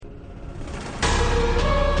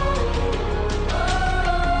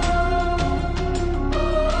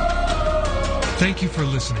Thank you for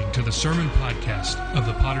listening to the sermon podcast of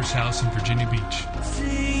the Potter's House in Virginia Beach.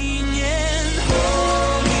 Singing,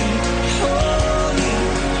 holy, holy,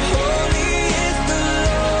 holy is the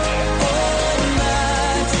Lord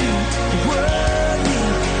Almighty. Worthy,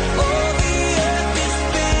 all the earth is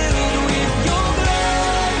filled with your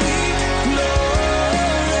glory,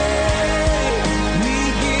 glory. We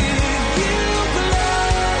give you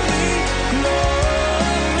glory, glory.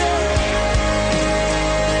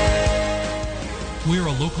 We are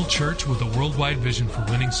a local church with a worldwide vision for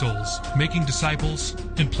winning souls, making disciples,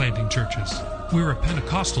 and planting churches. We are a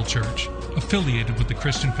Pentecostal church affiliated with the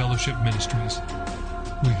Christian Fellowship Ministries.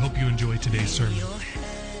 We hope you enjoy today's sermon. Your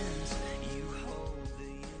hands, you hold the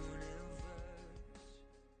universe.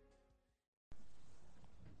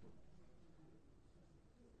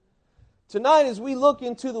 Tonight, as we look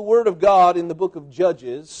into the Word of God in the book of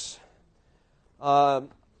Judges,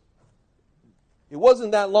 it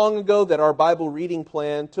wasn't that long ago that our Bible reading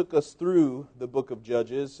plan took us through the book of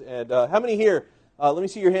Judges. And how many here, let me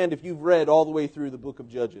see your hand if you've read all the way through the book of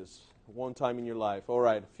Judges one time in your life. All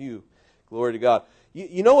right, a few. Glory to God.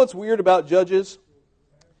 You know what's weird about Judges?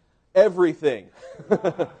 Everything.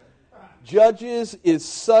 Judges is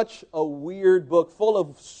such a weird book, full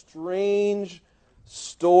of strange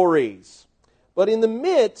stories. But in the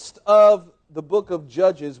midst of the book of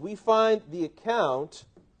Judges, we find the account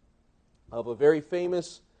of a very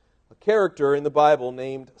famous character in the Bible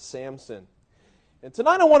named Samson. And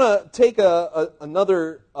tonight I want to take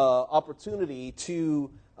another opportunity to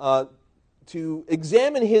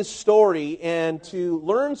examine his story and to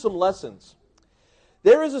learn some lessons.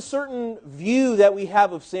 There is a certain view that we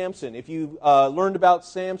have of Samson. If you learned about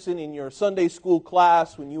Samson in your Sunday school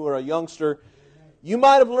class when you were a youngster, you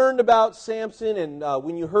might have learned about Samson, and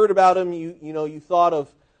when you heard about him, you thought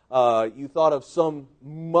of some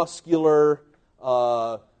muscular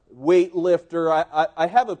weightlifter. I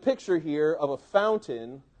have a picture here of a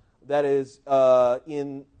fountain that is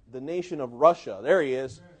in the nation of Russia. There he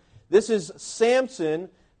is. This is Samson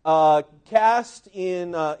cast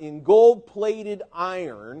in gold-plated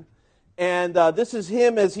iron, and this is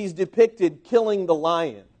him as he's depicted killing the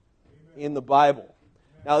lion in the Bible.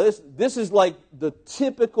 Now this is like the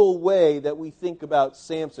typical way that we think about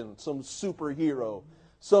Samson, some superhero,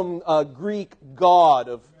 some Greek god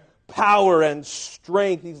of power and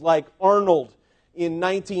strength. He's like Arnold in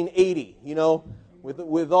 1980,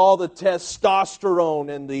 with all the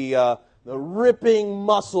testosterone and the ripping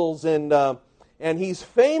muscles, and he's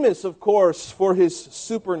famous, of course, for his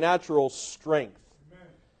supernatural strength.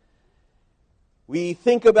 We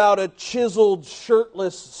think about a chiseled,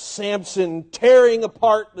 shirtless Samson tearing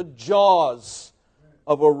apart the jaws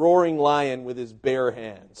of a roaring lion with his bare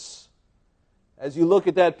hands. As you look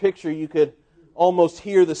at that picture, you could almost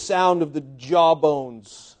hear the sound of the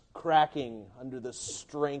jawbones cracking under the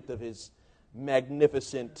strength of his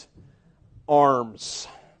magnificent arms.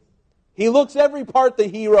 He looks every part the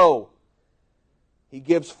hero. He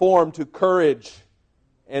gives form to courage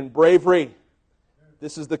and bravery.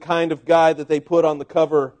 This is the kind of guy that they put on the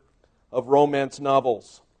cover of romance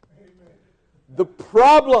novels. Amen. The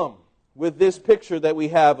problem with this picture that we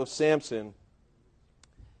have of Samson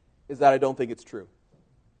is that I don't think it's true.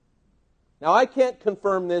 Now, I can't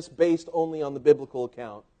confirm this based only on the biblical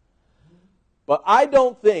account, but I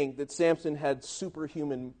don't think that Samson had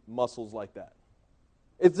superhuman muscles like that.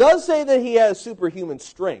 It does say that he has superhuman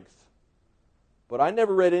strength, but I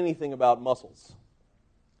never read anything about muscles.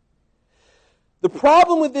 The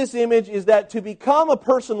problem with this image is that to become a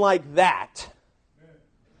person like that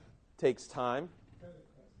takes time,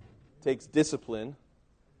 takes discipline,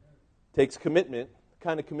 takes commitment, the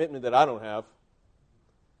kind of commitment that I don't have.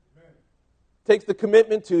 Takes the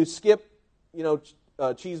commitment to skip,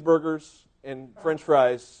 cheeseburgers and French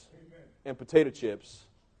fries and potato chips.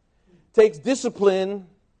 Takes discipline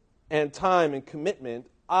and time and commitment.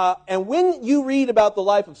 And when you read about the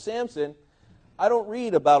life of Samson, I don't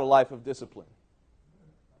read about a life of discipline,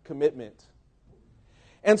 commitment.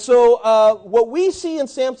 And so what we see in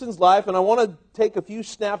Samson's life, and I want to take a few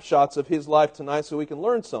snapshots of his life tonight so we can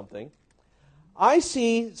learn something, I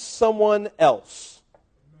see someone else.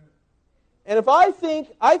 And I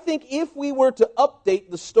think if we were to update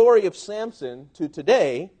the story of Samson to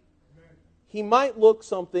today, he might look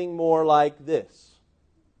something more like this.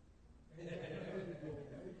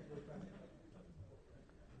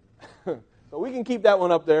 So we can keep that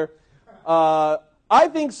one up there. I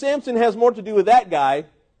think Samson has more to do with that guy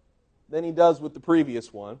than he does with the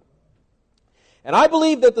previous one. And I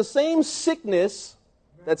believe that the same sickness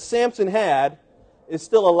that Samson had is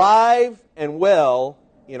still alive and well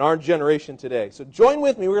in our generation today. So join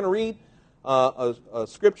with me. We're going to read a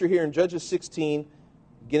scripture here in Judges 16,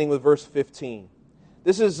 beginning with verse 15.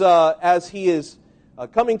 This is as he is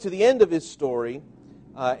coming to the end of his story,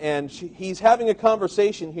 and he's having a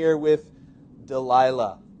conversation here with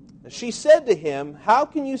Delilah. She said to him, "How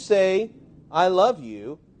can you say, 'I love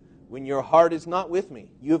you,' when your heart is not with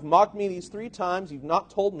me? You have mocked me these 3 times. You've not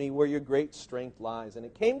told me where your great strength lies." And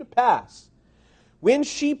it came to pass, when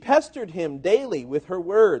she pestered him daily with her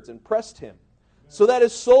words and pressed him, so that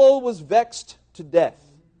his soul was vexed to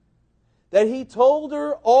death, that he told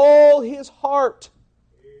her all his heart,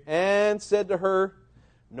 and said to her,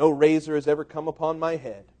 "No razor has ever come upon my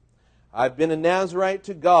head. I've been a Nazirite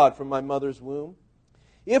to God from my mother's womb.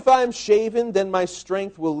 If I am shaven, then my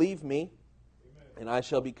strength will leave me, and I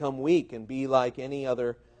shall become weak and be like any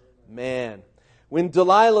other man." When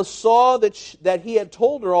Delilah saw that he had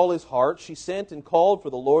told her all his heart, she sent and called for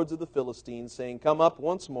the lords of the Philistines, saying, "Come up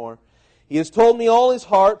once more. He has told me all his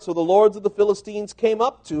heart." So the lords of the Philistines came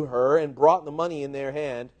up to her and brought the money in their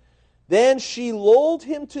hand. Then she lulled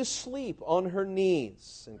him to sleep on her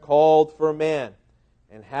knees and called for a man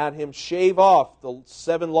and had him shave off the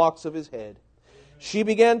 7 locks of his head. She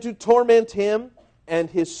began to torment him, and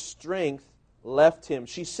his strength left him.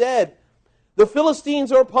 She said, "The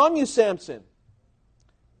Philistines are upon you, Samson."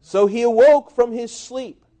 So he awoke from his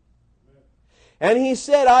sleep, and he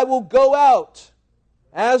said, "I will go out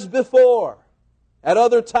as before at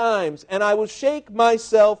other times, and I will shake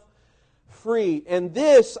myself free." And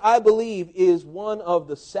this, I believe, is one of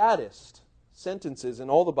the saddest sentences in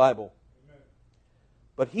all the Bible.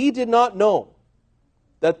 But he did not know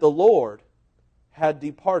that the Lord had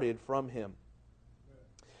departed from him.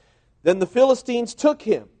 Then the Philistines took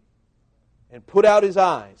him and put out his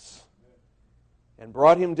eyes and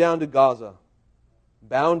brought him down to Gaza,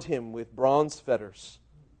 bound him with bronze fetters,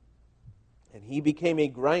 and he became a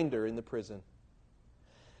grinder in the prison.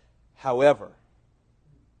 However,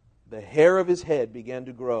 the hair of his head began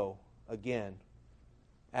to grow again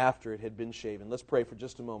after it had been shaven. Let's pray for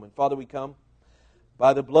just a moment. Father, we come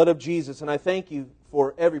by the blood of Jesus, and I thank you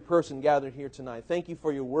for every person gathered here tonight. Thank you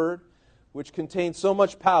for your word, which contains so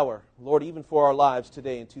much power, Lord, even for our lives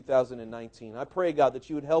today in 2019. I pray, God, that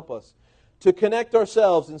you would help us to connect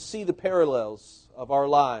ourselves and see the parallels of our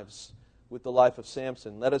lives with the life of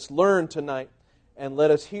Samson. Let us learn tonight, and let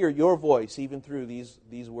us hear your voice even through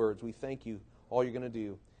these words. We thank you, all you're going to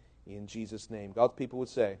do, in Jesus' name. God's people would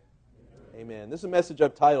say, Amen. This is a message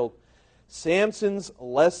I've titled, Samson's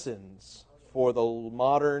Lessons for the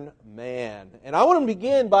Modern Man. And I want to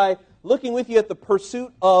begin by looking with you at the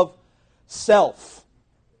pursuit of self.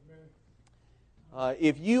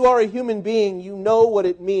 If you are a human being, you know what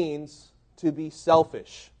it means to be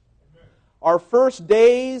selfish. Our first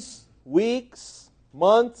days, weeks,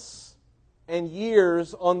 months, and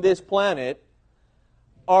years on this planet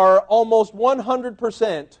are almost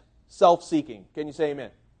 100% self-seeking. Can you say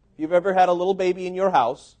amen? If you've ever had a little baby in your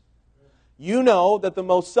house, you know that the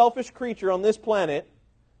most selfish creature on this planet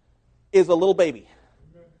is a little baby.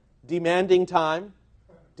 Demanding time,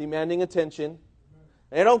 demanding attention.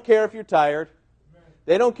 They don't care if you're tired.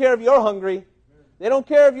 They don't care if you're hungry. They don't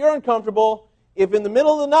care if you're uncomfortable. If in the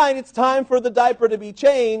middle of the night it's time for the diaper to be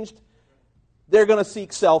changed, they're going to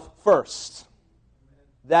seek self first.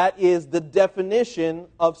 That is the definition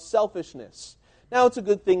of selfishness. Now, it's a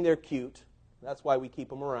good thing they're cute. That's why we keep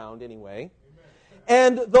them around anyway.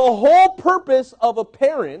 And the whole purpose of a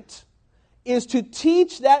parent is to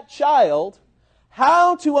teach that child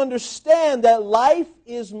how to understand that life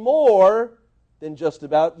is more than just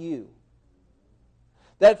about you.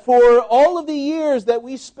 That for all of the years that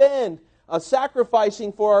we spend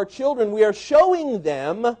sacrificing for our children, we are showing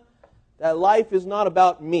them that life is not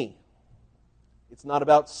about me. It's not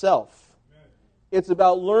about self. It's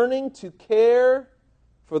about learning to care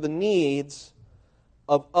for the needs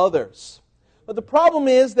of others. But the problem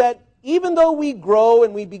is that even though we grow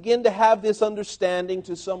and we begin to have this understanding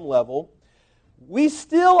to some level, we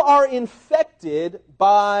still are infected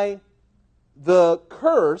by the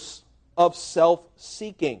curse of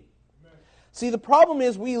self-seeking. See, the problem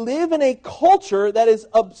is we live in a culture that is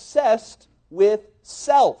obsessed with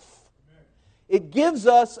self. It gives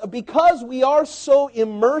us, because we are so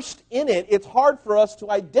immersed in it, it's hard for us to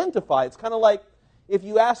identify. It's kind of like if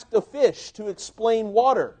you asked a fish to explain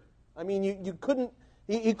water. I mean, he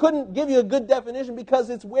couldn't give you a good definition because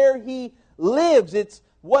it's where he lives. It's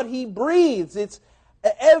what he breathes. It's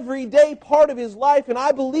an everyday part of his life. And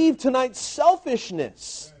I believe tonight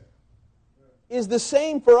selfishness is the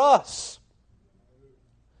same for us.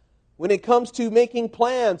 When it comes to making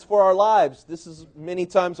plans for our lives, this is many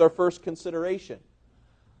times our first consideration.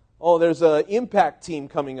 Oh, there's an impact team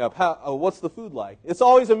coming up. What's the food like? It's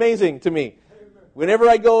always amazing to me. Whenever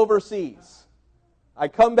I go overseas, I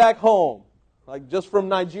come back home, like just from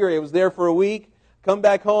Nigeria. I was there for a week, come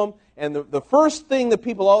back home, and the first thing that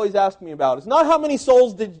people always ask me about is not how many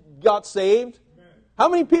souls got saved. How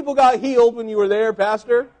many people got healed when you were there,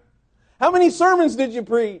 Pastor? How many sermons did you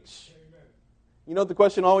preach? You know what the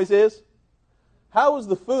question always is? How was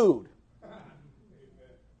the food?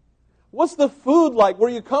 What's the food like? Were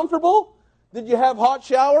you comfortable? Did you have hot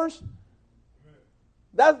showers?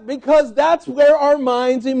 Because that's where our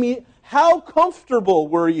minds immediately... How comfortable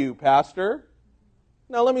were you, Pastor?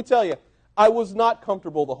 Now let me tell you, I was not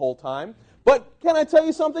comfortable the whole time. But can I tell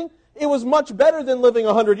you something? It was much better than living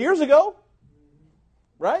 100 years ago.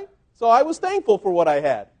 Right? So I was thankful for what I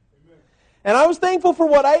had. And I was thankful for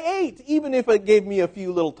what I ate, even if it gave me a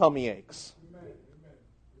few little tummy aches.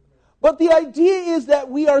 But the idea is that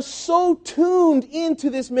we are so tuned into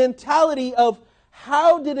this mentality of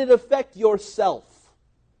how did it affect yourself?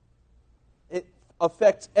 It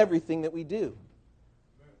affects everything that we do.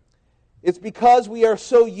 It's because we are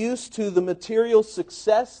so used to the material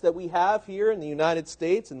success that we have here in the United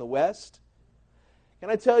States, in the West. Can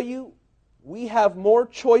I tell you, we have more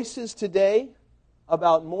choices today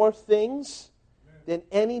about more things than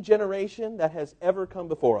any generation that has ever come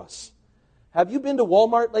before us. Have you been to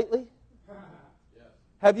Walmart lately?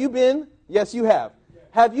 Have you been? Yes, you have.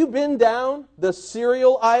 Have you been down the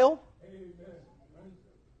cereal aisle?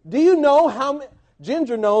 Do you know how many,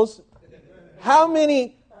 Ginger knows, how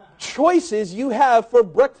many choices you have for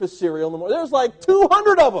breakfast cereal in the morning? There's like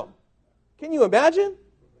 200 of them. Can you imagine?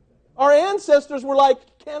 Our ancestors were like,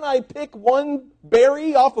 can I pick one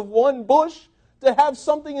berry off of one bush to have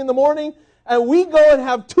something in the morning? And we go and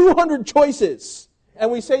have 200 choices. And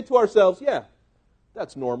we say to ourselves, yeah,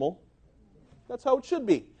 that's normal. That's how it should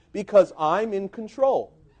be. Because I'm in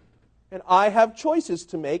control. And I have choices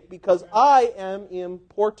to make because I am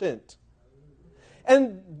important.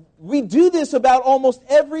 And we do this about almost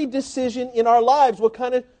every decision in our lives. What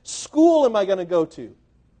kind of school am I going to go to?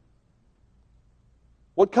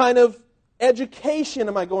 What kind of education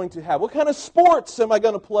am I going to have? What kind of sports am I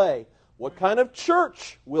going to play? What kind of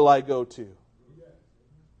church will I go to?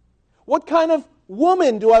 What kind of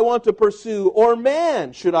woman do I want to pursue or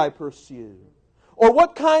man should I pursue? Or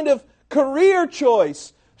what kind of career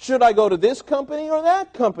choice? Should I go to this company or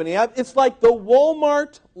that company? It's like the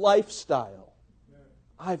Walmart lifestyle.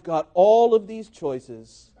 I've got all of these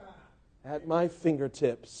choices at my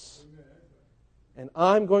fingertips. And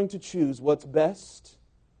I'm going to choose what's best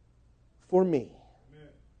for me.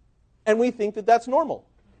 And we think that that's normal.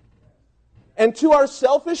 And to our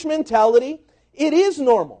selfish mentality, it is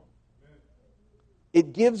normal.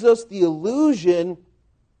 It gives us the illusion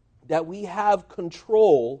that we have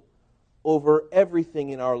control over everything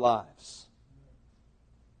in our lives.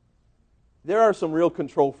 There are some real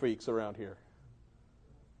control freaks around here.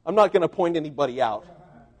 I'm not going to point anybody out.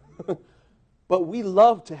 But we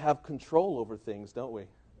love to have control over things, don't we?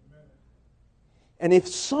 And if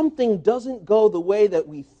something doesn't go the way that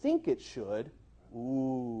we think it should,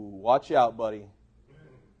 ooh, watch out, buddy.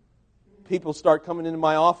 People start coming into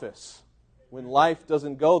my office when life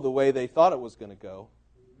doesn't go the way they thought it was going to go.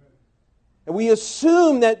 And we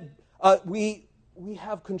assume that we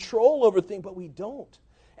have control over things, but we don't.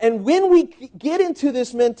 And when we get into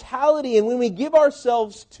this mentality and when we give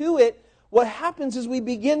ourselves to it, what happens is we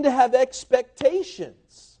begin to have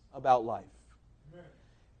expectations about life.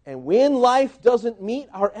 And when life doesn't meet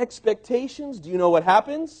our expectations, do you know what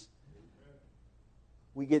happens?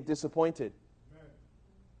 We get disappointed.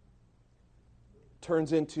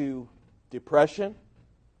 Turns into depression.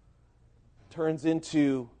 Turns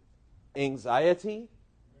into anxiety.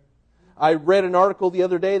 I read an article the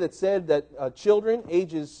other day that said that children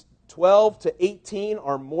ages 12 to 18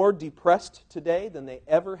 are more depressed today than they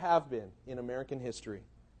ever have been in American history.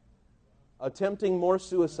 Attempting more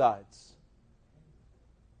suicides.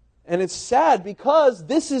 And it's sad because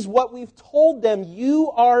this is what we've told them.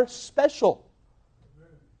 You are special.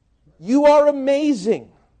 You are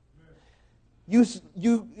amazing.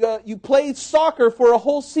 You played soccer for a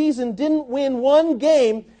whole season, didn't win one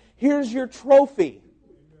game. Here's your trophy.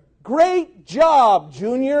 Great job,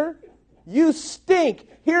 Junior. You stink.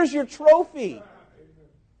 Here's your trophy.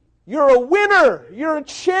 You're a winner. You're a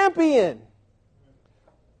champion.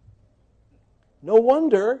 No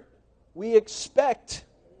wonder we expect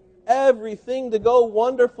everything to go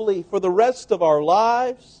wonderfully for the rest of our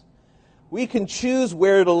lives. We can choose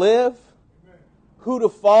where to live, who to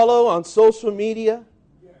follow on social media,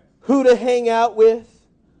 who to hang out with,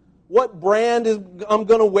 what brand I'm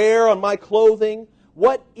going to wear on my clothing,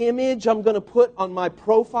 what image I'm going to put on my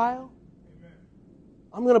profile.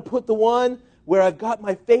 I'm going to put the one where I've got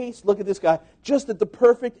my face, look at this guy, just at the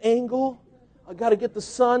perfect angle. I've got to get the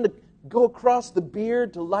sun to go across the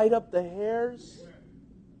beard to light up the hairs.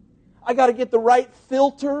 I got to get the right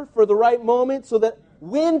filter for the right moment so that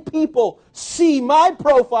when people see my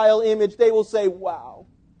profile image, they will say, wow,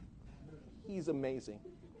 he's amazing.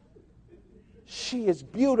 She is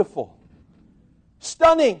beautiful.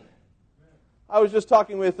 Stunning. I was just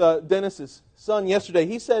talking with Dennis's son yesterday.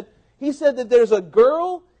 He said that there's a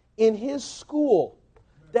girl in his school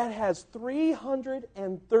that has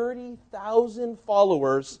 330,000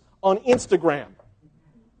 followers on Instagram.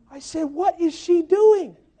 I said, what is she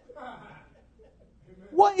doing?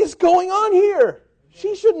 What is going on here?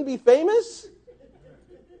 She shouldn't be famous.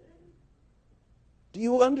 Do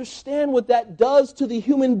you understand what that does to the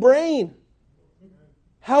human brain?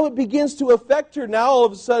 How it begins to affect her. Now all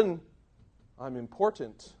of a sudden, I'm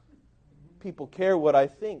important. People care what I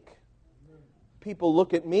think. People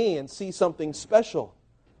look at me and see something special.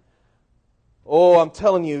 Oh, I'm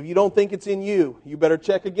telling you, if you don't think it's in you, you better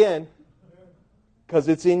check again. Because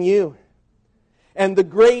it's in you. And the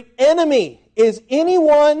great enemy is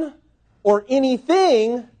anyone or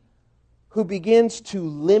anything who begins to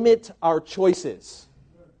limit our choices.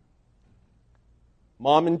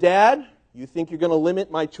 Mom and Dad, you think you're going to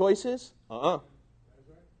limit my choices?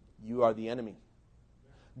 You are the enemy.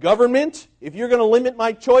 Government, if you're going to limit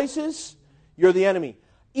my choices, you're the enemy.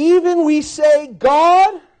 Even we say,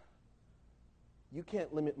 God, you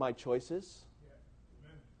can't limit my choices.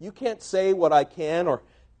 You can't say what I can or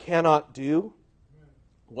cannot do.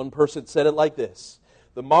 One person said it like this: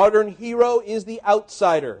 the modern hero is the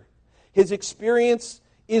outsider. His experience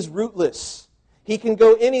is rootless. He can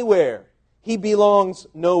go anywhere. He belongs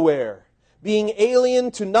nowhere. Being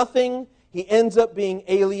alien to nothing, he ends up being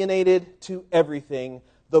alienated to everything.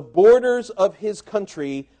 The borders of his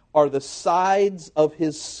country are the sides of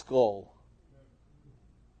his skull.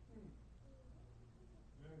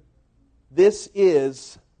 This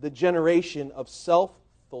is the generation of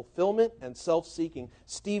self-fulfillment and self-seeking.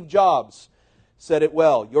 Steve Jobs said it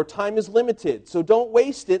well. Your time is limited, so don't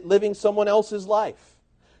waste it living someone else's life.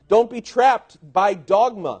 Don't be trapped by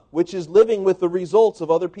dogma, which is living with the results of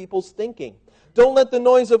other people's thinking. Don't let the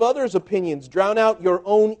noise of others' opinions drown out your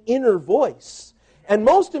own inner voice. And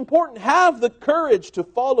most important, have the courage to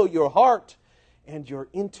follow your heart and your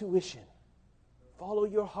intuition. Follow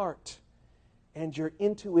your heart and your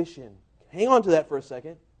intuition. Hang on to that for a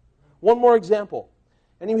second. One more example.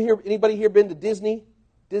 Anybody here been to Disney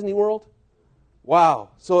World?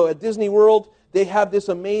 Wow. So at Disney World, they have this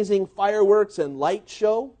amazing fireworks and light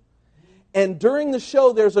show. And during the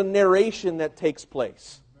show, there's a narration that takes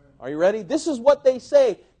place. Are you ready? This is what they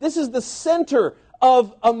say. This is the center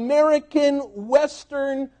of American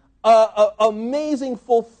Western amazing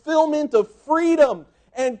fulfillment of freedom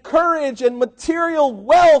and courage and material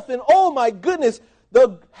wealth. And oh my goodness,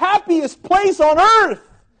 the happiest place on earth.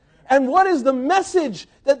 And what is the message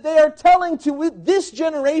that they are telling to this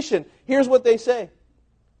generation? Here's what they say.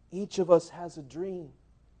 Each of us has a dream,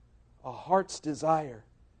 a heart's desire.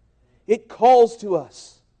 It calls to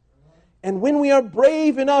us. And when we are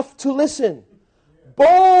brave enough to listen,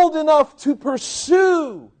 bold enough to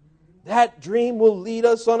pursue, that dream will lead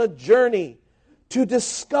us on a journey to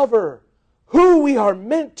discover who we are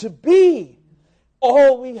meant to be.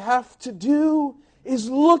 All we have to do is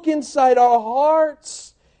look inside our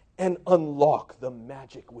hearts and unlock the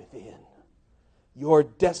magic within. Your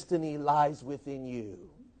destiny lies within you.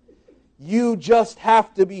 You just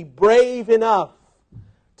have to be brave enough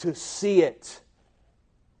to see it.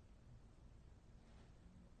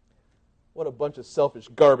 What a bunch of selfish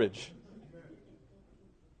garbage.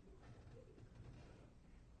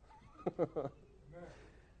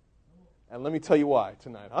 And let me tell you why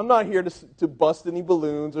tonight. I'm not here to bust any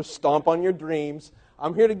balloons or stomp on your dreams.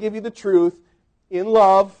 I'm here to give you the truth in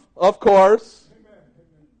love, of course.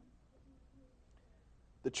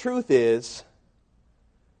 The truth is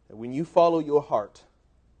that when you follow your heart,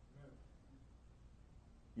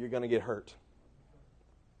 you're going to get hurt.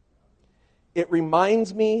 It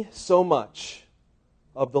reminds me so much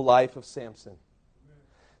of the life of Samson.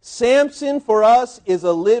 Samson, for us, is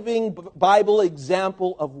a living Bible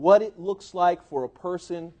example of what it looks like for a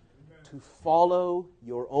person to follow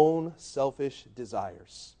your own selfish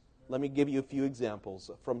desires. Let me give you a few examples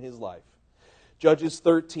from his life. Judges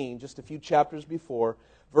 13, just a few chapters before,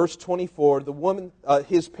 verse 24, the woman,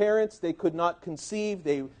 his parents, they could not conceive.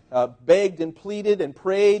 They begged and pleaded and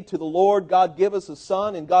prayed to the Lord, God, give us a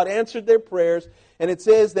son, and God answered their prayers. And it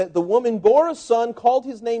says that the woman bore a son, called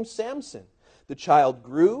his name Samson. The child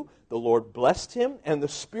grew. The Lord blessed him, and the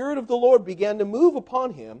Spirit of the Lord began to move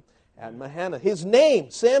upon him at Mahanaim. His name,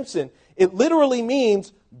 Samson, it literally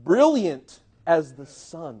means brilliant as the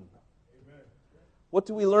sun. What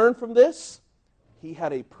do we learn from this? He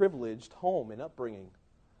had a privileged home and upbringing,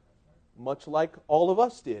 much like all of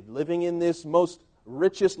us did, living in this most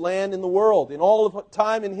richest land in the world. In all of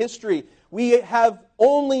time and history, we have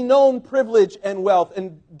only known privilege and wealth.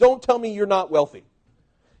 And don't tell me you're not wealthy.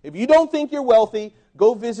 If you don't think you're wealthy,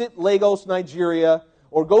 go visit Lagos, Nigeria,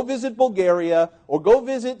 or go visit Bulgaria, or go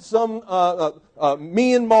visit some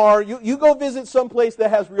Myanmar. You go visit some place that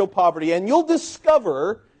has real poverty, and you'll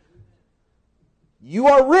discover you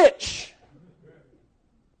are rich.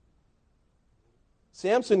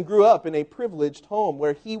 Samson grew up in a privileged home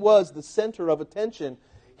where he was the center of attention.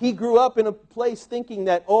 He grew up in a place thinking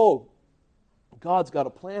that, oh, God's got a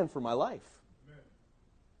plan for my life.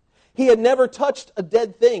 He had never touched a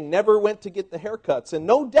dead thing, never went to get the haircuts. And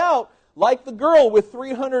no doubt, like the girl with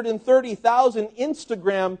 330,000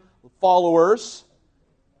 Instagram followers,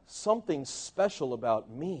 something special about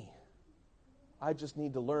me. I just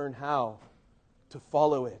need to learn how to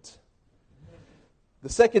follow it. The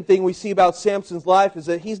second thing we see about Samson's life is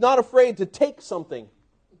that he's not afraid to take something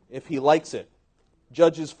if he likes it.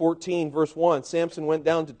 Judges 14, verse 1, Samson went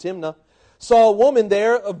down to Timnah, saw a woman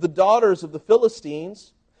there of the daughters of the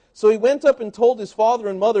Philistines. So he went up and told his father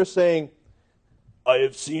and mother, saying, I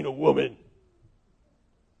have seen a woman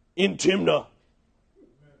in Timnah.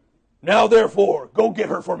 Now therefore, go get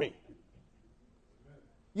her for me.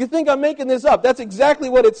 You think I'm making this up? That's exactly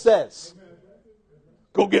what it says.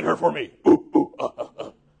 Go get her for me. Ooh,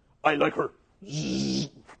 ooh, I like her.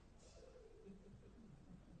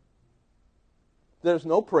 There's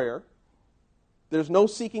no prayer. There's no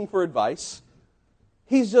seeking for advice.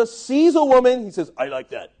 He just sees a woman. He says, I like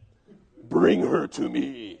that. Bring her to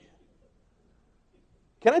me.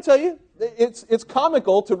 Can I tell you? It's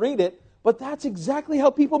comical to read it, but that's exactly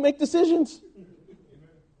how people make decisions.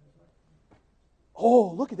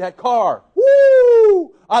 Oh, look at that car.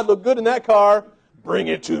 Woo! I look good in that car. Bring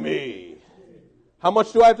it to me. How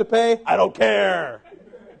much do I have to pay? I don't care.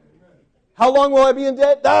 How long will I be in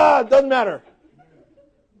debt? Doesn't matter.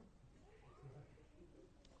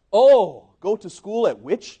 Oh, go to school at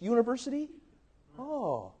which university?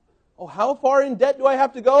 Oh, how far in debt do I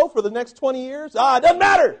have to go for the next 20 years? It doesn't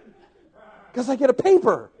matter. Because I get a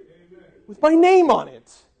paper with my name on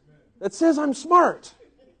it that says I'm smart.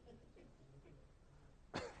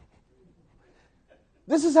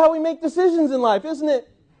 This is how we make decisions in life, isn't it?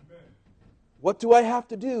 What do I have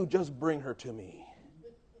to do? Just bring her to me.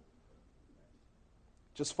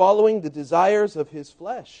 Just following the desires of his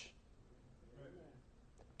flesh.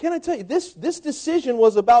 Can I tell you, this decision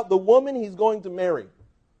was about the woman he's going to marry.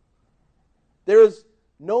 There is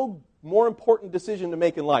no more important decision to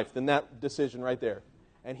make in life than that decision right there.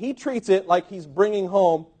 And he treats it like he's bringing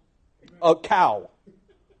home a cow.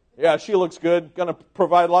 Yeah, she looks good. Going to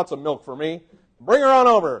provide lots of milk for me. Bring her on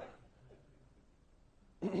over.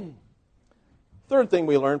 Third thing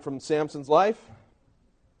we learn from Samson's life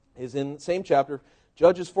is in the same chapter,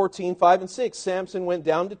 Judges 14, 5 and 6. Samson went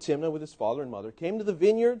down to Timnah with his father and mother, came to the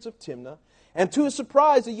vineyards of Timnah, and to his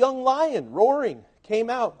surprise, a young lion, roaring, came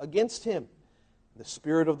out against him. The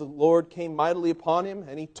Spirit of the Lord came mightily upon him,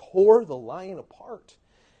 and he tore the lion apart,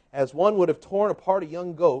 as one would have torn apart a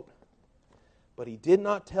young goat. But he did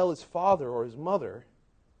not tell his father or his mother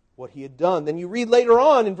what he had done. Then you read later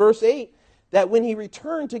on in verse 8 that when he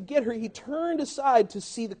returned to get her, he turned aside to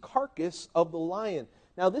see the carcass of the lion.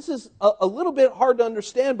 Now this is a little bit hard to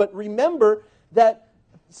understand, but remember that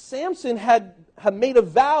Samson had made a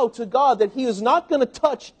vow to God that he was not going to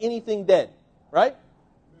touch anything dead, right?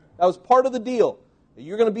 That was part of the deal.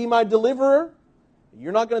 You're going to be my deliverer.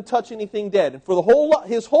 You're not going to touch anything dead. And for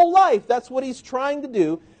his whole life, that's what he's trying to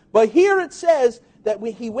do. But here it says that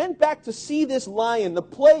when he went back to see this lion, the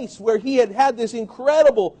place where he had had this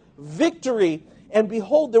incredible victory, and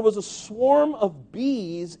behold, there was a swarm of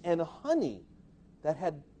bees and honey that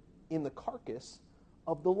had in the carcass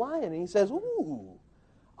of the lion. And he says, ooh,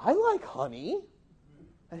 I like honey.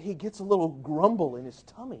 And he gets a little grumble in his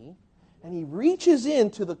tummy, and he reaches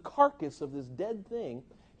into the carcass of this dead thing.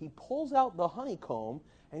 He pulls out the honeycomb,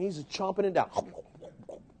 and he's chomping it down.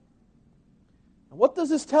 And what does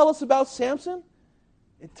this tell us about Samson?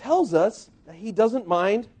 It tells us that he doesn't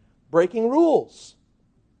mind breaking rules.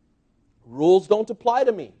 Rules don't apply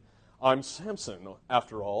to me. I'm Samson,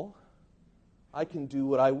 after all. I can do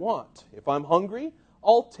what I want. If I'm hungry,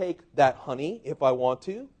 I'll take that honey if I want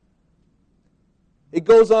to. It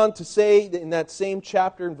goes on to say that in that same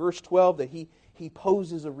chapter in verse 12 that he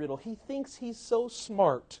poses a riddle. He thinks he's so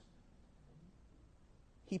smart.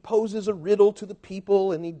 he poses a riddle to the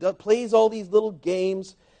people, and he plays all these little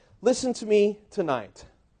games. Listen to me tonight.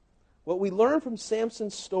 What we learn from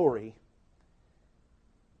Samson's story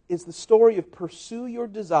is the story of pursue your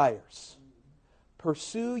desires.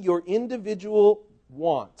 Pursue your individual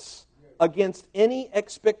wants against any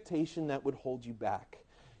expectation that would hold you back.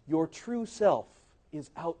 Your true self is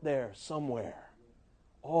out there somewhere.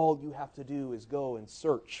 All you have to do is go and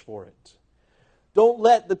search for it. Don't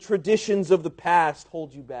let the traditions of the past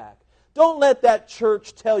hold you back. Don't let that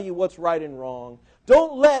church tell you what's right and wrong.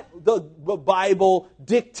 Don't let the Bible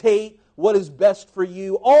dictate what is best for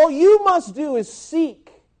you. All you must do is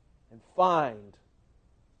seek and find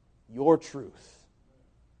your truth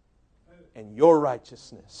and your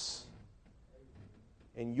righteousness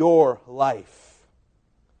and your life.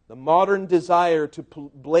 The modern desire to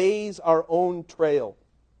blaze our own trail.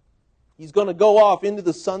 He's going to go off into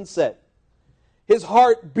the sunset, his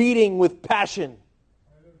heart beating with passion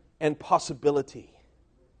and possibility.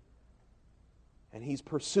 And he's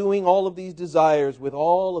pursuing all of these desires with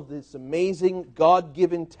all of this amazing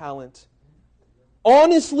God-given talent,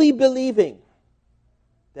 honestly believing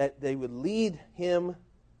that they would lead him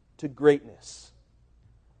to greatness.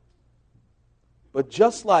 But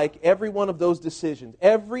just like every one of those decisions,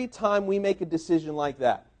 every time we make a decision like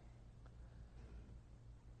that,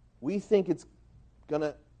 we think it's going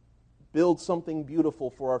to build something beautiful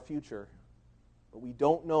for our future, but we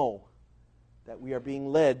don't know that we are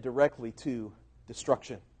being led directly to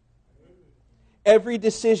destruction. Every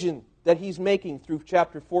decision that he's making through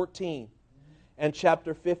chapter 14 and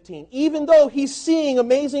chapter 15, even though he's seeing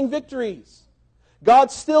amazing victories,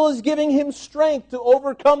 God still is giving him strength to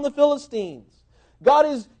overcome the Philistines. God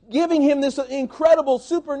is giving him this incredible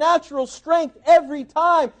supernatural strength every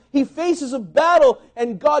time he faces a battle,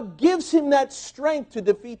 and God gives him that strength to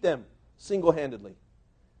defeat them single-handedly.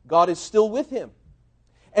 God is still with him.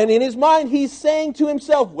 And in his mind, he's saying to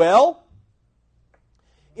himself, well,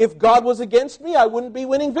 if God was against me, I wouldn't be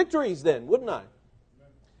winning victories then, wouldn't I?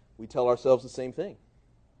 We tell ourselves the same thing.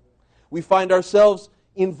 We find ourselves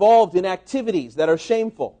involved in activities that are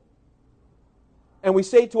shameful. And we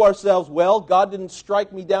say to ourselves, well, God didn't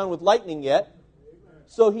strike me down with lightning yet,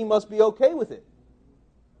 so he must be okay with it.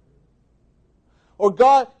 Or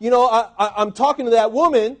God, I'm talking to that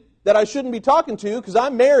woman that I shouldn't be talking to because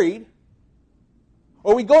I'm married.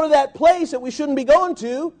 Or we go to that place that we shouldn't be going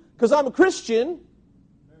to because I'm a Christian.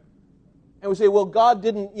 And we say, well, God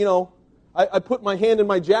didn't, I put my hand in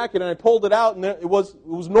my jacket and I pulled it out and it was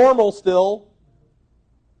normal still.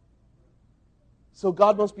 So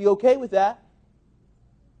God must be okay with that.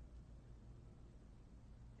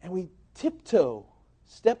 And we tiptoe,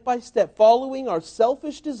 step by step, following our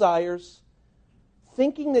selfish desires,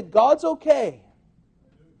 thinking that God's okay.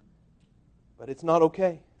 But it's not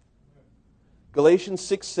okay. Galatians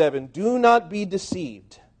 6:7, do not be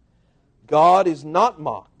deceived. God is not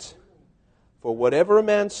mocked. For whatever a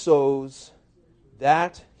man sows,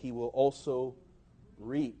 that he will also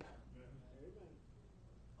reap.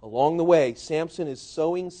 Along the way, Samson is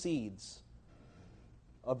sowing seeds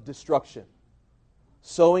of destruction.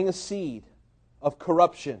 Sowing a seed of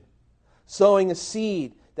corruption. Sowing a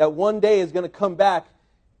seed that one day is going to come back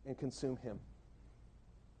and consume him.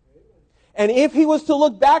 And if he was to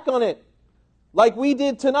look back on it, like we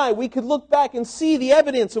did tonight, we could look back and see the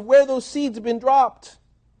evidence of where those seeds have been dropped.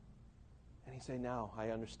 And he'd say, now I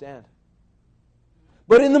understand.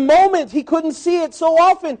 But in the moment, he couldn't see it so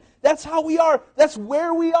often. That's how we are. That's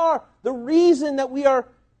where we are. The reason that we are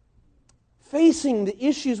facing the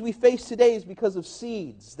issues we face today is because of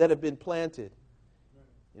seeds that have been planted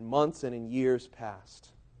in months and in years past.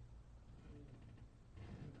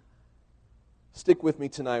 Stick with me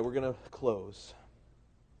tonight. We're going to close.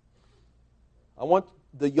 I want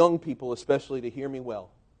the young people especially to hear me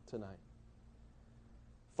well tonight.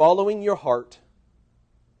 Following your heart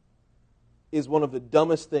is one of the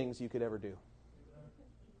dumbest things you could ever do.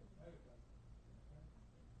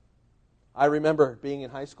 I remember being in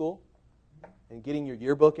high school and getting your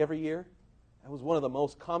yearbook every year. That was one of the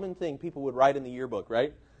most common things people would write in the yearbook,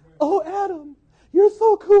 right? Oh, Adam, you're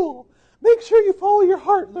so cool. Make sure you follow your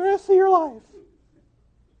heart the rest of your life.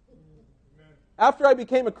 After I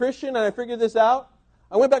became a Christian and I figured this out,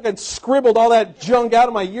 I went back and scribbled all that junk out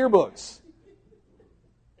of my yearbooks.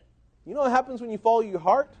 You know what happens when you follow your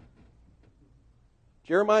heart?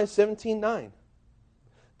 Jeremiah 17:9.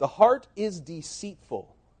 The heart is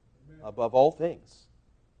deceitful above all things,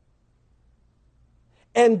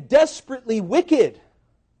 and desperately wicked.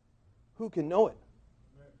 Who can know it?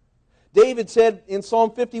 David said in Psalm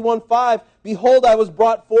 51:5, behold, I was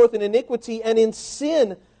brought forth in iniquity, and in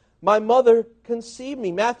sin my mother conceived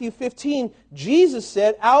me. Matthew 15, Jesus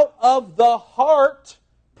said, out of the heart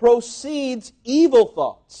proceeds evil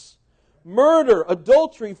thoughts, murder,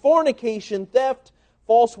 adultery, fornication, theft,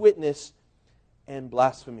 false witness, and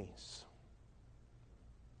blasphemies.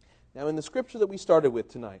 Now, in the scripture that we started with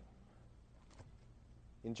tonight,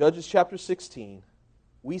 in Judges chapter 16,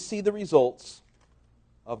 we see the results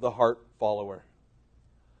of the heart follower.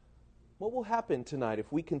 What will happen tonight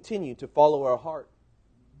if we continue to follow our heart,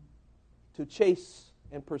 to chase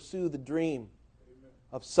and pursue the dream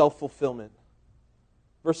of self-fulfillment?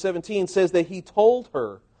 Verse 17 says that he told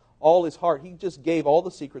her all his heart. He just gave all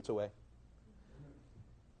the secrets away.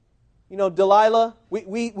 You know, Delilah,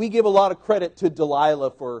 we give a lot of credit to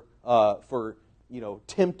Delilah for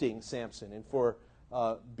tempting Samson and for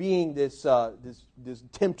being this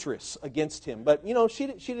temptress against him. But, she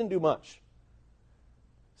didn't do much.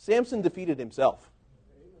 Samson defeated himself.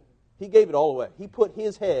 He gave it all away. He put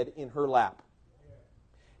his head in her lap.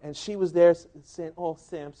 And she was there saying, oh,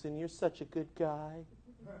 Samson, you're such a good guy.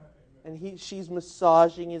 And she's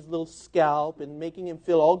massaging his little scalp and making him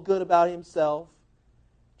feel all good about himself.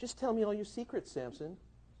 Just tell me all your secrets, Samson.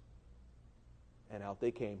 And out they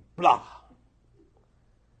came. Blah!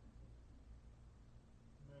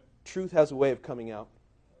 Truth has a way of coming out.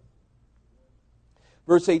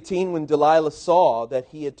 Verse 18, when Delilah saw that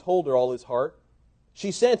he had told her all his heart,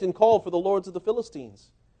 she sent and called for the lords of the Philistines.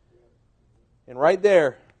 And right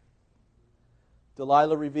there,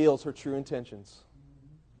 Delilah reveals her true intentions.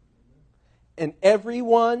 And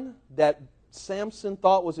everyone that Samson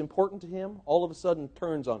thought was important to him, all of a sudden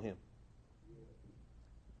turns on him.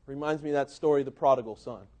 Reminds me of that story of the prodigal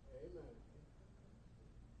son.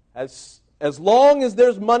 As long as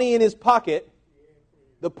there's money in his pocket,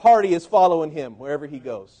 the party is following him wherever he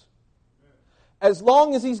goes. As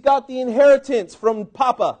long as he's got the inheritance from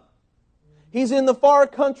Papa, he's in the far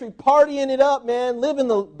country partying it up, man, living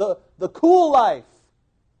the cool life,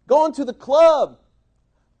 going to the club,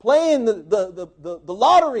 playing the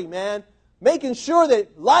lottery, man, making sure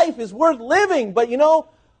that life is worth living. But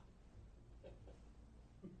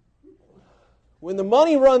when the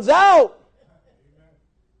money runs out,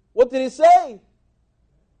 what did it say?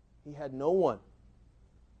 He had no one.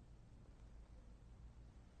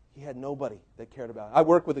 He had nobody that cared about it. I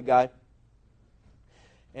work with a guy,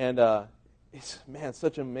 and it's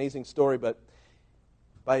such an amazing story, but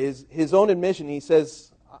by his own admission, he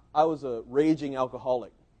says, I was a raging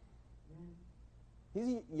alcoholic.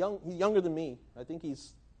 He's younger than me. I think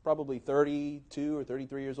he's probably 32 or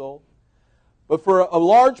 33 years old. But for a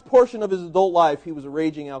large portion of his adult life, he was a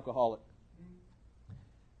raging alcoholic.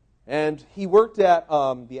 And he worked at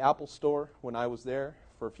the Apple store when I was there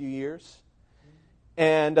for a few years.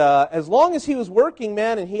 And as long as he was working,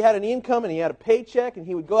 man, and he had an income and he had a paycheck, and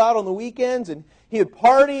he would go out on the weekends and he would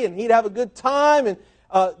party and he'd have a good time. And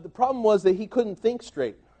the problem was that he couldn't think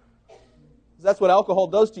straight. That's what alcohol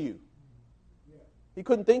does to you. He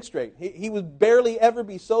couldn't think straight. He would barely ever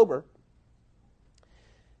be sober.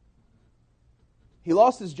 He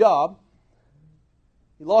lost his job.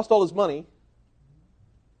 He lost all his money.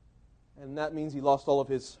 And that means he lost all of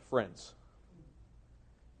his friends.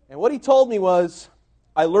 And what he told me was,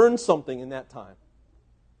 I learned something in that time.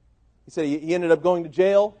 He said he ended up going to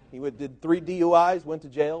jail. He did 3 DUIs, went to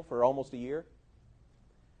jail for almost a year.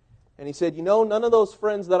 And he said, none of those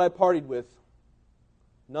friends that I partied with,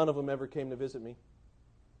 none of them ever came to visit me.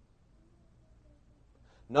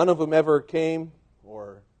 None of them ever came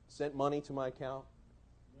or sent money to my account.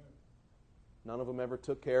 None of them ever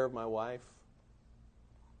took care of my wife.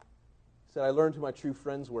 He said, I learned who my true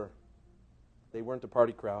friends were. They weren't the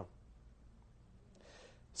party crowd.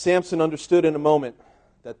 Samson understood in a moment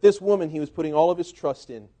that this woman he was putting all of his trust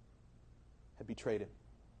in had betrayed him.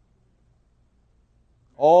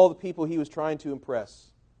 All the people he was trying to impress.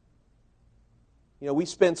 We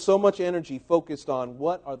spend so much energy focused on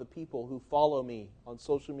what are the people who follow me on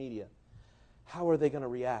social media. How are they going to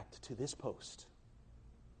react to this post?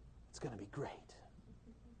 It's going to be great.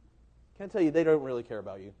 Can I tell you, they don't really care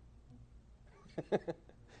about you.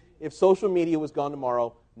 If social media was gone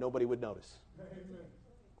tomorrow, nobody would notice.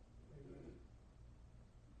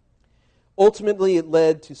 Ultimately, it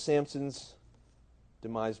led to Samson's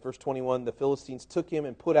demise. Verse 21, the Philistines took him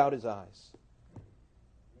and put out his eyes.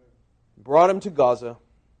 Brought him to Gaza.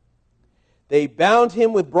 They bound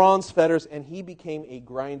him with bronze fetters, and he became a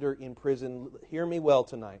grinder in prison. Hear me well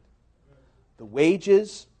tonight. The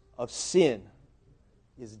wages of sin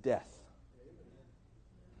is death.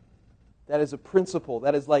 That is a principle.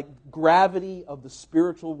 That is like gravity of the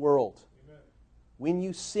spiritual world. When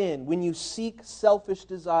you sin, when you seek selfish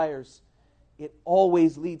desires, it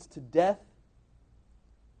always leads to death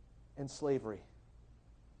and slavery.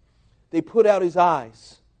 They put out his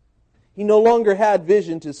eyes. He no longer had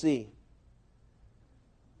vision to see.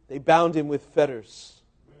 They bound him with fetters.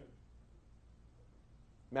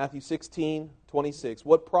 Matthew 16:26.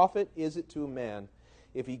 What profit is it to a man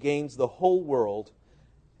if he gains the whole world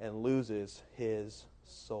and loses his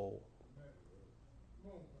soul?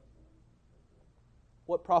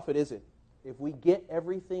 What profit is it if we get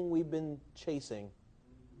everything we've been chasing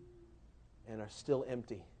and are still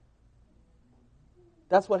empty?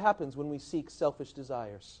 That's what happens when we seek selfish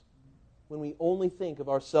desires. When we only think of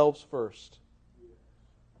ourselves first.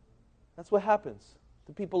 That's what happens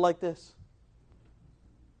to people like this.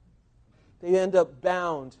 They end up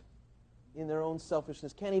bound in their own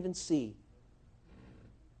selfishness, can't even see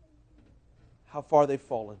how far they've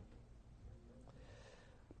fallen.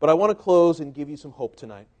 But I want to close and give you some hope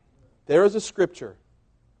tonight. There is a scripture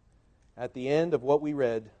at the end of what we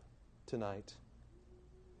read tonight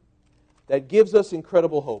that gives us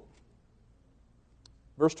incredible hope.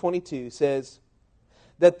 Verse 22 says,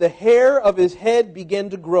 that the hair of his head began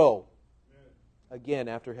to grow again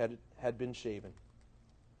after it had been shaven.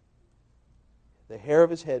 The hair of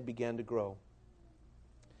his head began to grow.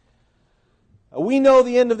 We know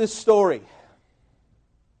the end of this story.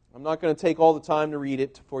 I'm not going to take all the time to read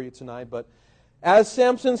it for you tonight, but as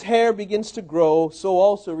Samson's hair begins to grow, so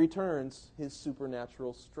also returns his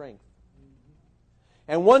supernatural strength.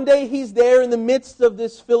 And one day he's there in the midst of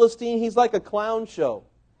this Philistine. He's like a clown show.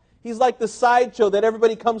 He's like the sideshow that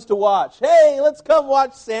everybody comes to watch. Hey, let's come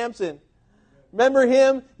watch Samson. Remember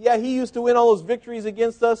him? Yeah, he used to win all those victories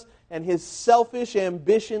against us, and his selfish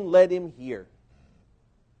ambition led him here.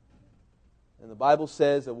 And the Bible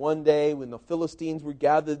says that one day when the Philistines were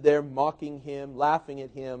gathered there mocking him, laughing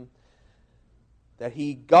at him, that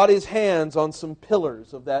he got his hands on some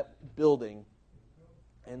pillars of that building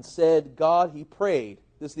and said, God, he prayed.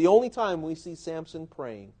 This is the only time we see Samson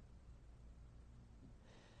praying.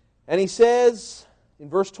 And he says in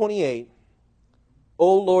verse 28,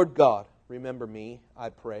 O Lord God, remember me,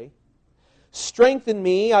 I pray. Strengthen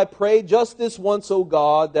me, I pray, just this once, O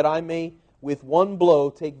God, that I may with one blow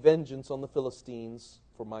take vengeance on the Philistines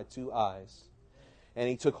for my 2 eyes. And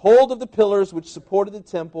he took hold of the pillars which supported the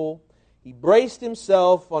temple. He braced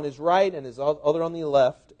himself on his right and his other on the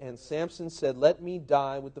left. And Samson said, let me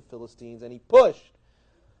die with the Philistines. And he pushed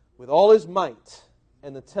with all his might.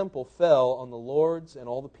 And the temple fell on the lords and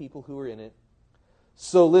all the people who were in it.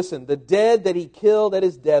 So listen, the dead that he killed at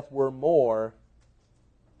his death were more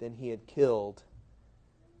than he had killed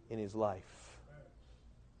in his life.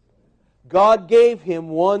 God gave him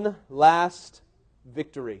one last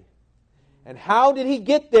victory. And how did he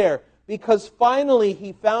get there? Because finally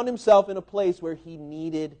he found himself in a place where he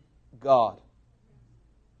needed God.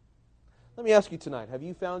 Let me ask you tonight, have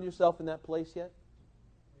you found yourself in that place yet?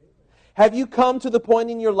 Have you come to the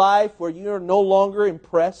point in your life where you are no longer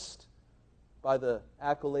impressed by the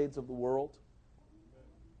accolades of the world?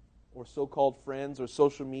 Or so-called friends or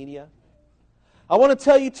social media? I want to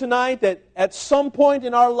tell you tonight that at some point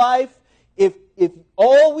in our life, if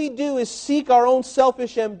all we do is seek our own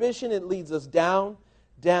selfish ambition, it leads us down,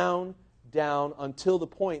 down, down, until the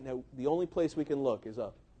point that the only place we can look is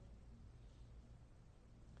up.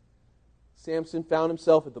 Samson found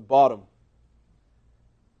himself at the bottom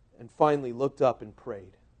and finally looked up and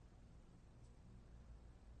prayed.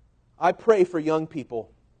 I pray for young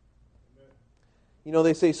people. You know,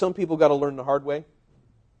 they say some people got to learn the hard way.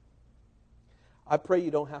 I pray you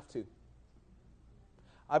don't have to.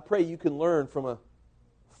 I pray you can learn from a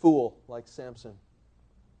fool like Samson.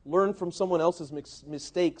 Learn from someone else's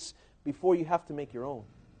mistakes before you have to make your own.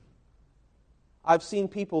 I've seen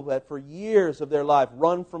people that for years of their life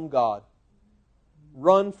run from God.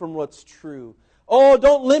 Run from what's true. Oh,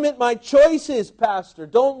 don't limit my choices, Pastor.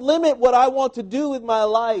 Don't limit what I want to do with my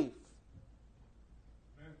life.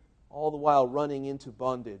 All the while running into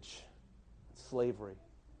bondage, slavery,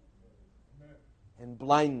 and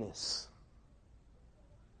blindness.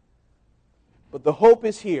 But the hope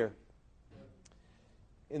is here.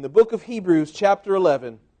 In the book of Hebrews, chapter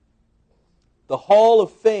 11, the hall of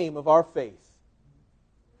fame of our faith.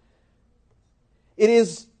 It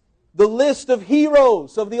is the list of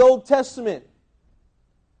heroes of the Old Testament.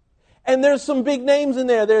 And there's some big names in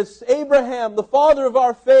there. There's Abraham, the father of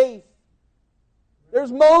our faith.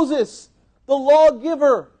 There's Moses, the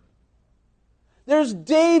lawgiver. There's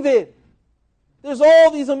David. There's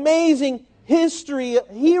all these amazing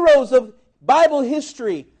heroes of Bible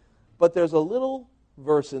history. But there's a little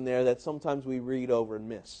verse in there that sometimes we read over and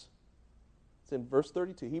miss. It's in verse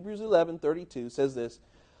 32. Hebrews 11:32 says this,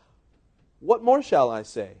 What more shall I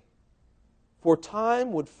say? For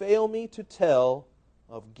time would fail me to tell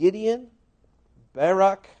of Gideon,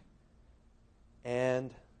 Barak,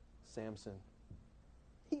 and Samson.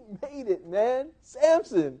 He made it, man.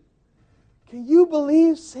 Samson. Can you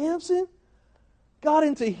believe Samson got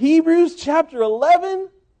into Hebrews chapter 11?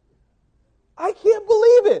 I can't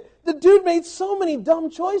believe it. The dude made so many dumb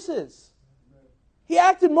choices. He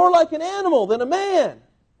acted more like an animal than a man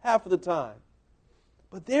half of the time.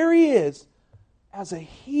 But there he is as a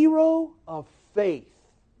hero of faith.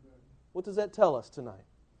 What does that tell us tonight?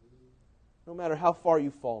 No matter how far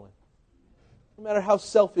you've fallen, no matter how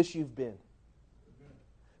selfish you've been,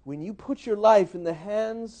 when you put your life in the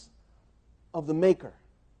hands of the Maker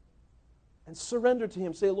and surrender to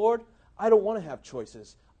Him, say, Lord, I don't want to have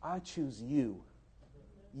choices. I choose You.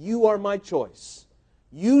 You are my choice.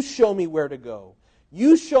 You show me where to go.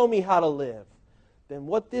 You show me how to live. Then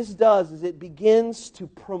what this does is it begins to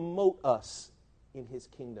promote us in His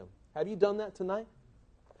kingdom. Have you done that tonight?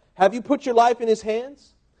 Have you put your life in His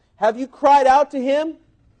hands? Have you cried out to Him?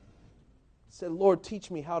 Said, Lord,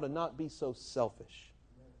 teach me how to not be so selfish.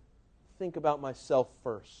 Think about myself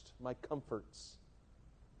first, my comforts,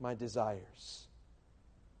 my desires.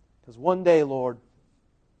 Because one day, Lord,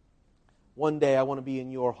 one day I want to be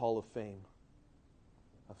in Your hall of fame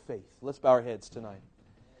of faith. Let's bow our heads tonight.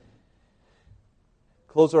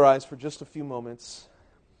 Close our eyes for just a few moments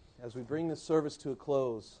as we bring this service to a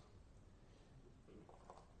close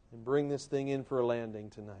and bring this thing in for a landing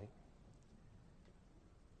tonight.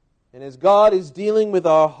 And as God is dealing with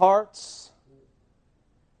our hearts,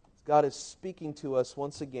 as God is speaking to us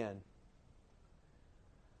once again,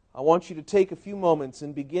 I want you to take a few moments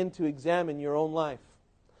and begin to examine your own life.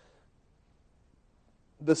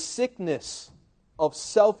 The sickness of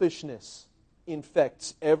selfishness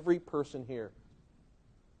infects every person here.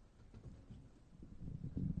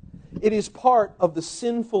 It is part of the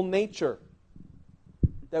sinful nature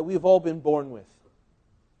that we've all been born with.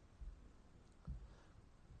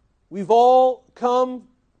 We've all come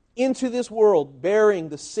into this world bearing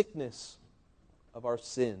the sickness of our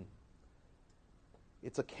sin.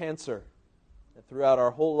 It's a cancer that throughout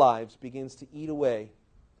our whole lives begins to eat away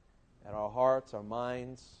at our hearts, our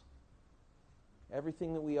minds,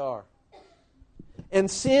 everything that we are. And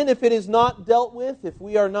sin, if it is not dealt with, if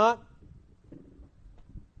we are not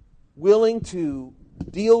willing to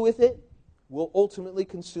deal with it, will ultimately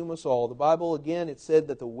consume us all. The Bible, again, it said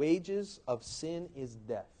that the wages of sin is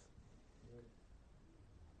death.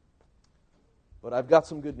 But I've got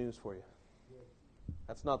some good news for you.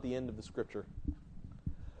 That's not the end of the Scripture.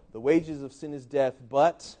 The wages of sin is death,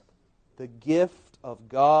 but the gift of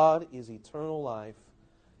God is eternal life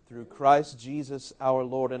through Christ Jesus our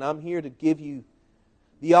Lord. And I'm here to give you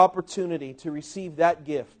the opportunity to receive that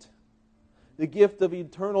gift. The gift of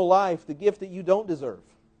eternal life, the gift that you don't deserve.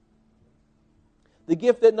 The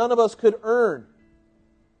gift that none of us could earn.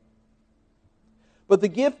 But the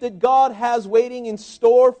gift that God has waiting in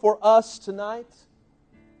store for us tonight,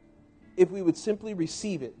 if we would simply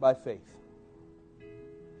receive it by faith.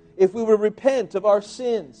 If we would repent of our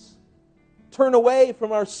sins, turn away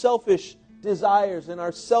from our selfish desires and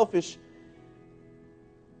our selfish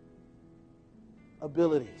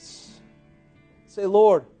abilities. Say,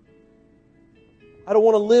 Lord, I don't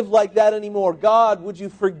want to live like that anymore. God, would You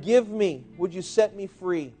forgive me? Would You set me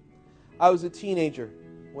free? I was a teenager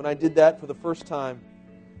when I did that for the first time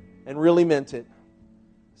and really meant it.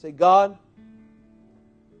 Say, God,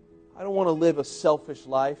 I don't want to live a selfish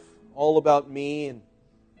life, all about me and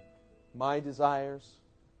my desires,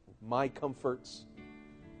 my comforts.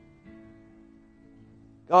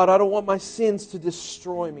 God, I don't want my sins to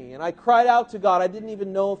destroy me. And I cried out to God. I didn't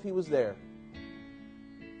even know if He was there.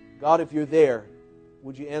 God, if You're there,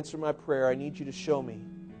 would You answer my prayer? I need You to show me.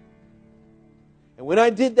 And when I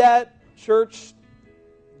did that, church,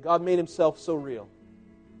 God made Himself so real.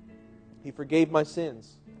 He forgave my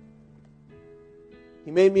sins.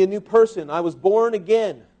 He made me a new person. I was born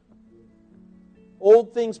again.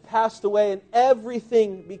 Old things passed away and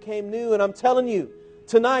everything became new. And I'm telling you,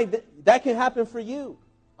 tonight, that can happen for you.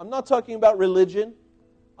 I'm not talking about religion.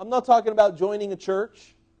 I'm not talking about joining a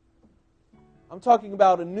church. I'm talking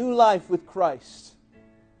about a new life with Christ.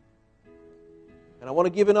 And I want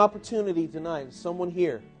to give an opportunity tonight. Someone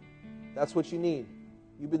here, that's what you need.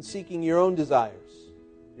 You've been seeking your own desires,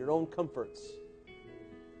 your own comforts.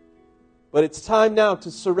 But it's time now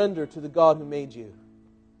to surrender to the God who made you.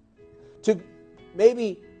 To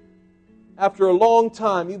maybe after a long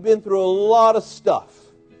time, you've been through a lot of stuff.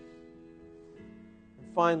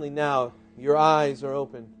 And finally now, your eyes are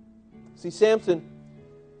open. See, Samson,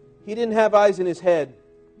 he didn't have eyes in his head.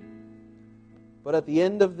 But at the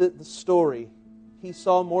end of the story, he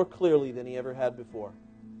saw more clearly than he ever had before.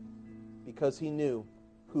 Because he knew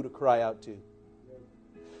who to cry out to.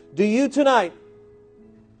 Do you tonight,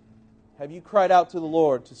 have you cried out to the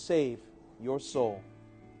Lord to save your soul?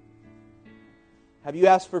 Have you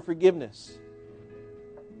asked for forgiveness?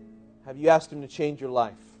 Have you asked Him to change your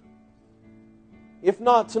life? If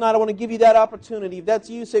not, tonight I want to give you that opportunity. If that's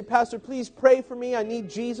you, say, Pastor, please pray for me. I need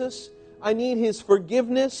Jesus. I need His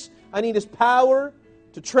forgiveness. I need His power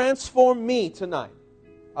to transform me tonight.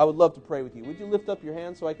 I would love to pray with you. Would you lift up your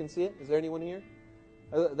hand so I can see it? Is there anyone here?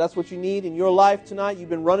 That's what you need in your life tonight. You've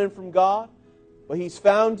been running from God, but He's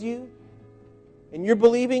found you. And you're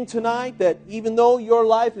believing tonight that even though your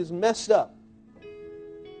life is messed up,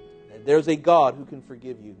 that there's a God who can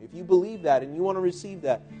forgive you. If you believe that and you want to receive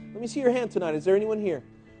that, let me see your hand tonight. Is there anyone here?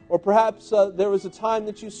 Or perhaps there was a time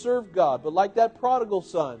that you served God, but like that prodigal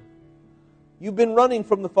son, you've been running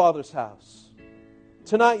from the Father's house.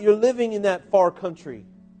 Tonight you're living in that far country.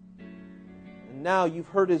 And now you've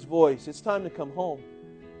heard His voice. It's time to come home.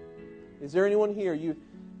 Is there anyone here?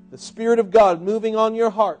 The Spirit of God moving on your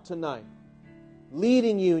heart tonight,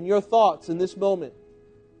 leading you in your thoughts in this moment.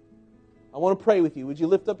 I want to pray with you. Would you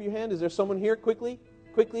lift up your hand? Is there someone here? Quickly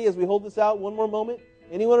as we hold this out, one more moment.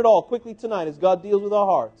 Anyone at all, quickly tonight as God deals with our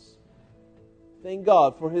hearts. Thank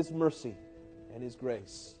God for His mercy and His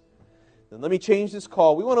grace. Then let me change this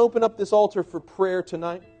call. We want to open up this altar for prayer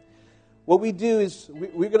tonight. What we do is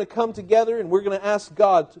we're going to come together and we're going to ask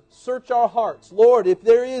God to search our hearts. Lord, if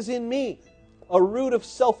there is in me a root of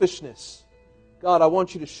selfishness, God, I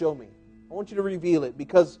want You to show me. I want You to reveal it,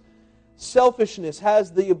 because selfishness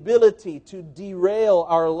has the ability to derail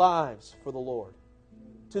our lives for the Lord,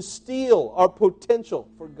 to steal our potential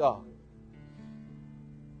for God,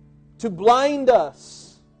 to blind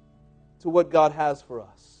us to what God has for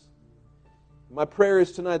us. My prayer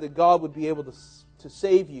is tonight that God would be able to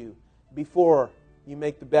save you before you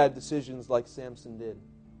make the bad decisions like Samson did.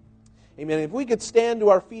 Amen. If we could stand to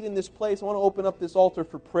our feet in this place, I want to open up this altar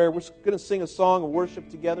for prayer. We're going to sing a song of worship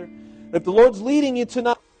together. If the Lord's leading you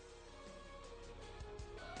tonight,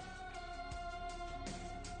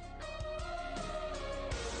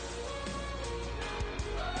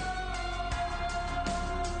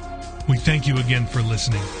 we thank you again for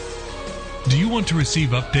listening. Do you want to receive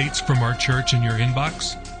updates from our church in your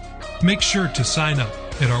inbox? Make sure to sign up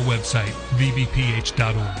at our website,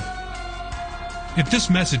 vbph.org. If this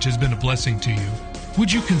message has been a blessing to you,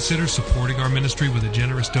 would you consider supporting our ministry with a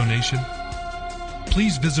generous donation?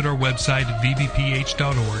 Please visit our website at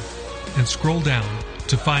vbph.org and scroll down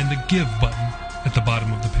to find the Give button at the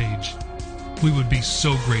bottom of the page. We would be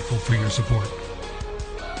so grateful for your support.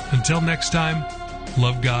 Until next time,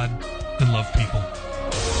 love God and love people.